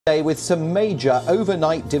With some major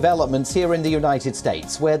overnight developments here in the United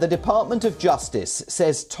States, where the Department of Justice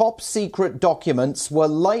says top secret documents were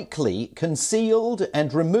likely concealed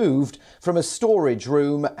and removed from a storage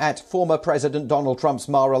room at former President Donald Trump's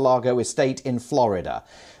Mar-A-Lago estate in Florida.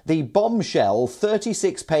 The bombshell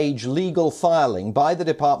 36-page legal filing by the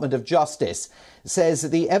Department of Justice says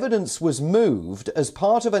the evidence was moved as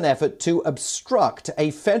part of an effort to obstruct a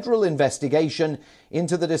federal investigation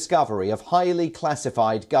into the discovery of highly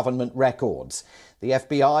classified government records. The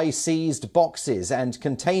FBI seized boxes and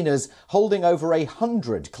containers holding over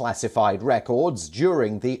 100 classified records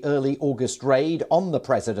during the early August raid on the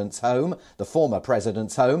president's home, the former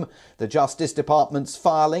president's home. The Justice Department's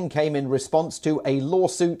filing came in response to a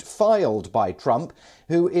lawsuit filed by Trump,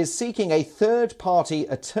 who is seeking a third-party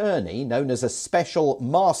attorney known as a special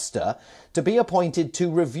master to be appointed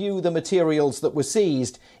to review the materials that were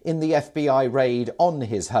seized in the FBI raid on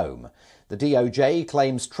his home. The DOJ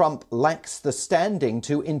claims Trump lacks the standing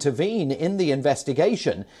to intervene in the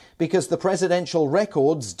investigation because the presidential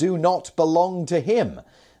records do not belong to him.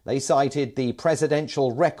 They cited the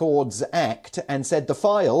Presidential Records Act and said the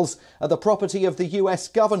files are the property of the U.S.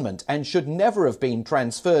 government and should never have been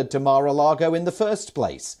transferred to Mar-a-Lago in the first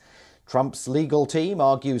place. Trump's legal team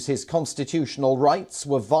argues his constitutional rights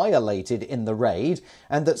were violated in the raid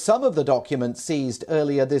and that some of the documents seized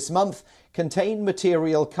earlier this month contain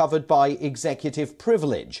material covered by executive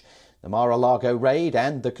privilege. The Mar-a-Lago raid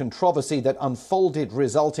and the controversy that unfolded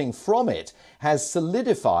resulting from it has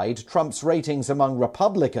solidified Trump's ratings among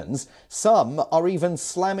Republicans. Some are even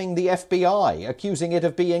slamming the FBI, accusing it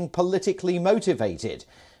of being politically motivated.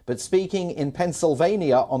 But speaking in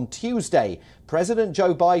Pennsylvania on Tuesday, President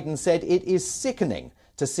Joe Biden said it is sickening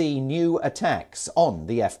to see new attacks on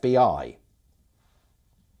the FBI.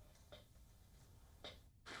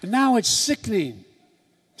 And now it's sickening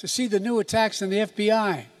to see the new attacks on the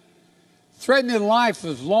FBI, threatening the life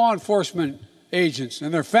of law enforcement agents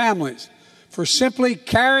and their families for simply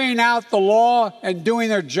carrying out the law and doing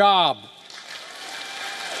their job.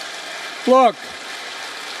 Look,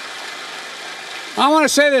 I want to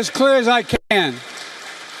say this as clear as I can.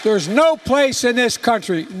 There's no place in this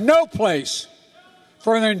country, no place,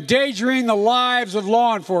 for endangering the lives of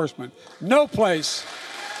law enforcement. No place.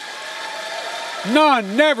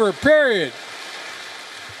 None, never, period.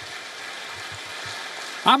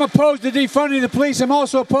 I'm opposed to defunding the police. I'm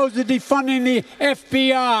also opposed to defunding the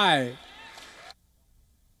FBI.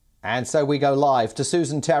 And so we go live to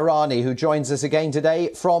Susan Tehrani, who joins us again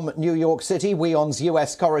today from New York City, WION's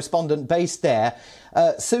US correspondent based there.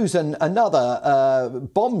 Susan, another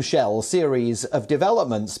bombshell series of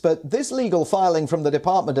developments, but this legal filing from the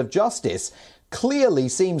Department of Justice clearly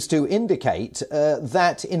seems to indicate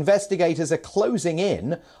that investigators are closing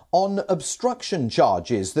in on obstruction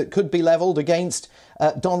charges that could be levelled against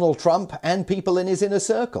Donald Trump and people in his inner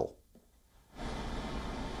circle.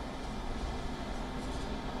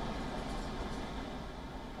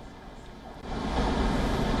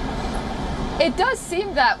 It does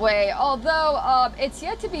seem that way, although it's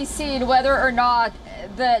yet to be seen whether or not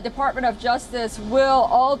the Department of Justice will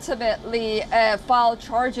ultimately file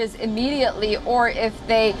charges immediately or if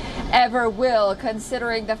they ever will,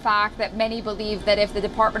 considering the fact that many believe that if the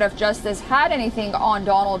Department of Justice had anything on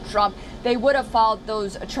Donald Trump, they would have filed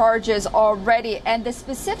those charges already. And the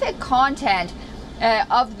specific content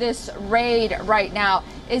of this raid right now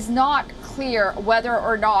is not clear whether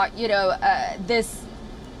or not, this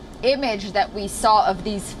image that we saw of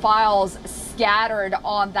these files scattered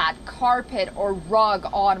on that carpet or rug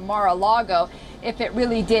on Mar-a-Lago, if it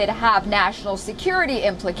really did have national security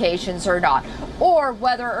implications or not, or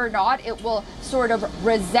whether or not it will sort of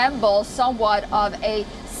resemble somewhat of a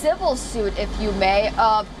civil suit, if you may,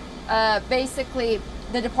 of basically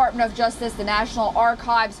the Department of Justice, the National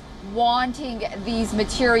Archives, wanting these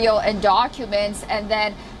material and documents, and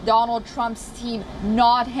then Donald Trump's team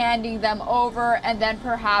not handing them over, and then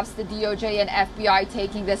perhaps the DOJ and FBI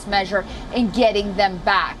taking this measure and getting them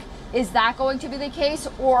back. Is that going to be the case,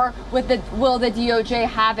 or will the DOJ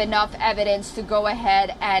have enough evidence to go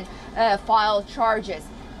ahead and file charges?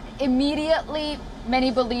 Immediately,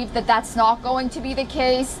 many believe that that's not going to be the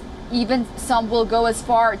case. Even some will go as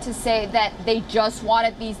far to say that they just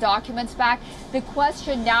wanted these documents back. The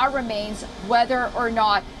question now remains whether or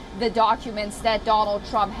not the documents that Donald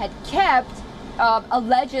Trump had kept,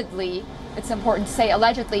 allegedly, it's important to say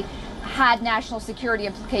allegedly, had national security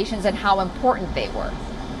implications and how important they were.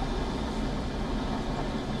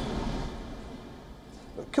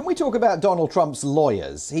 Can we talk about Donald Trump's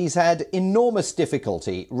lawyers? He's had enormous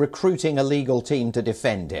difficulty recruiting a legal team to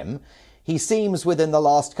defend him. he seems within the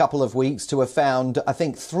last couple of weeks to have found, I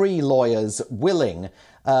think, 3 lawyers willing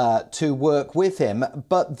to work with him.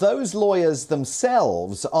 But those lawyers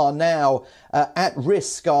themselves are now at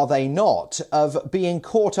risk, are they not, of being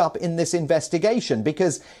caught up in this investigation?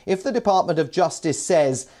 Because if the Department of Justice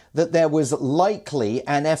says that there was likely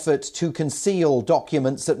an effort to conceal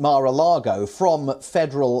documents at Mar-a-Lago from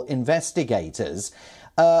federal investigators,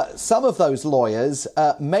 some of those lawyers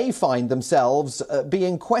may find themselves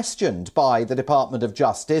being questioned by the Department of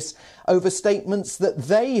Justice over statements that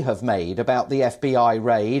they have made about the FBI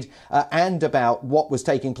raid and about what was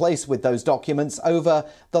taking place with those documents over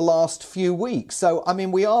the last few weeks. So, I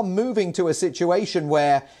mean, we are moving to a situation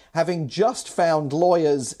where, having just found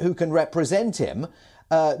lawyers who can represent him,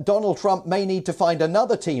 Donald Trump may need to find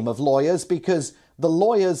another team of lawyers because the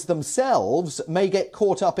lawyers themselves may get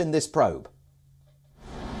caught up in this probe.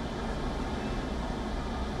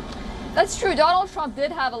 That's true. Donald Trump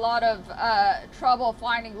did have a lot of trouble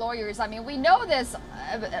finding lawyers. I mean, we know this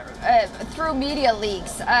through media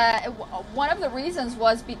leaks. One of the reasons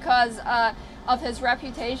was because of his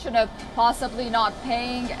reputation of possibly not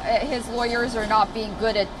paying his lawyers or not being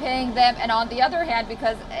good at paying them. And on the other hand,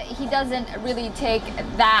 because he doesn't really take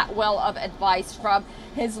that well of advice from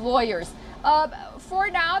his lawyers. For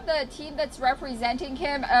now, the team that's representing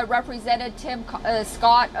him represented Tim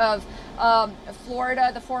Scott of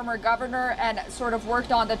Florida, the former governor, and sort of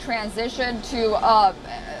worked on the transition to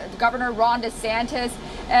Governor Ron DeSantis,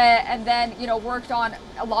 and then, you know, worked on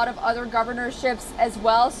a lot of other governorships as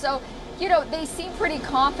well. So, you know, they seem pretty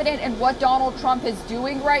confident in what Donald Trump is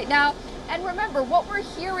doing right now. And remember, what we're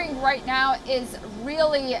hearing right now is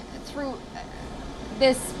really through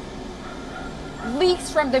this leaks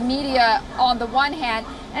from the media on the one hand,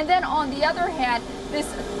 and then on the other hand, this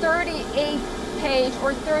 38-page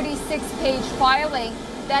or 36-page filing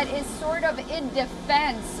that is sort of in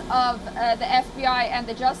defense of the FBI and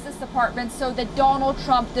the Justice Department, so that Donald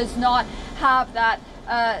Trump does not have that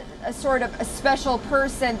a sort of a special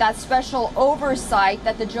person, that special oversight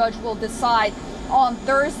that the judge will decide on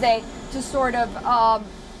Thursday to sort of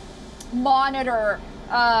monitor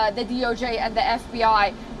the DOJ and the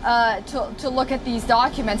FBI to look at these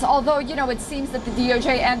documents. Although, you know, it seems that the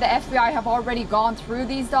DOJ and the FBI have already gone through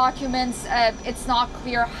these documents. It's not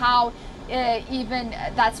clear how even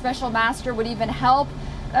that special master would even help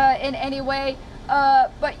in any way.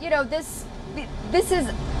 But, you know, this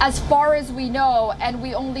is as far as we know, and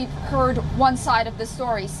we only heard one side of the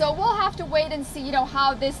story. So we'll have to wait and see, you know,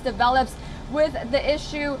 how this develops with the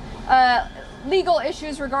issue. Legal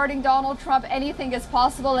issues regarding Donald Trump, anything is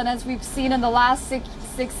possible. And as we've seen in the last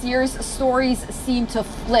six years, stories seem to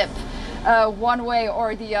flip one way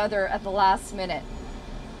or the other at the last minute.